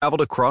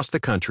traveled across the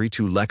country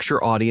to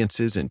lecture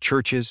audiences in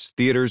churches,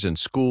 theaters, and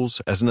schools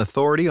as an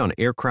authority on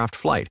aircraft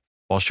flight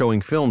while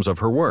showing films of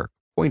her work,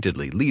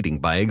 pointedly leading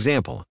by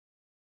example.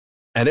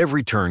 At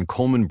every turn,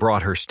 Coleman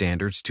brought her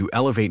standards to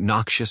elevate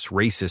noxious,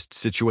 racist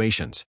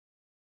situations.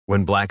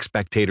 When black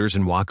spectators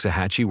in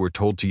Waxahachie were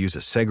told to use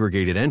a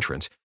segregated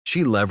entrance,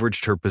 she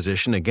leveraged her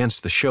position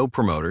against the show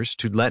promoters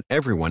to let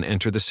everyone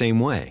enter the same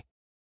way.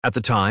 At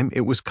the time,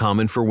 it was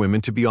common for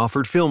women to be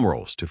offered film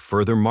roles to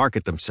further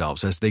market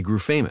themselves as they grew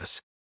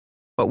famous.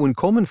 But when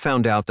Coleman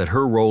found out that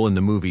her role in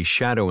the movie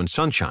Shadow and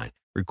Sunshine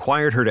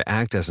required her to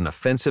act as an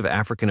offensive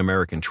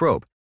African-American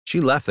trope, she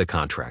left the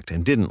contract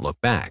and didn't look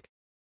back.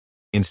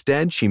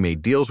 Instead, she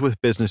made deals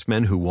with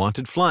businessmen who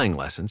wanted flying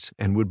lessons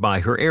and would buy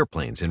her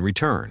airplanes in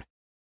return.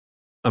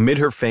 Amid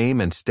her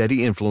fame and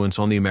steady influence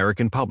on the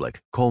American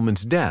public,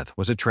 Coleman's death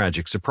was a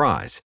tragic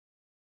surprise.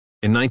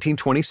 In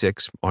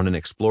 1926, on an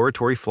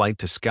exploratory flight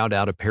to scout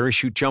out a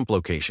parachute jump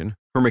location,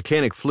 her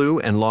mechanic flew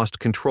and lost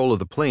control of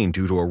the plane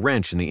due to a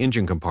wrench in the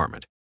engine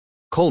compartment.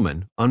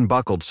 Coleman,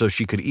 unbuckled so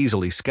she could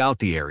easily scout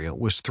the area,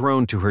 was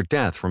thrown to her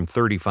death from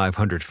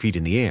 3,500 feet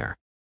in the air.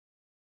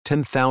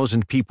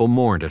 10,000 people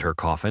mourned at her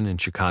coffin in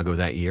Chicago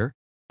that year,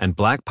 and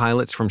black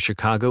pilots from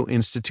Chicago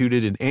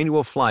instituted an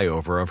annual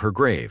flyover of her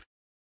grave.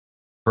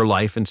 Her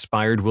life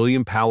inspired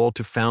William Powell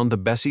to found the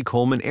Bessie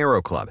Coleman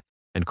Aero Club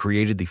and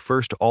created the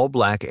first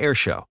all-black air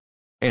show.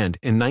 And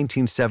in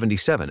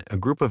 1977, a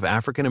group of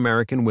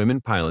African-American women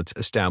pilots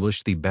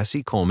established the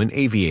Bessie Coleman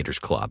Aviators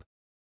Club.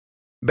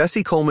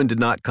 Bessie Coleman did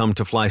not come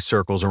to fly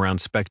circles around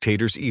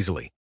spectators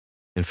easily.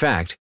 In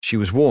fact, she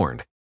was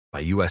warned by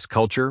U.S.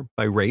 culture,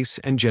 by race,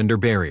 and gender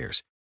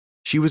barriers.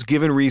 She was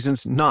given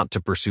reasons not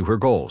to pursue her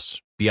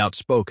goals, be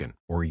outspoken,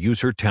 or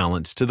use her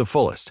talents to the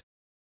fullest.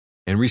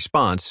 In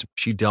response,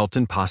 she dealt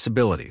in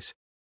possibilities.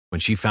 When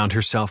she found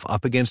herself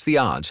up against the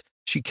odds,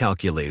 she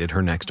calculated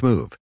her next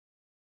move.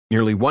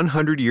 Nearly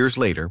 100 years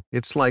later,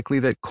 it's likely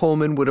that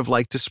Coleman would have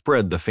liked to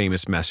spread the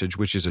famous message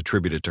which is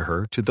attributed to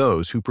her to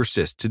those who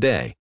persist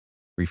today.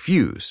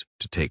 Refuse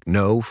to take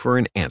no for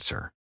an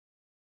answer.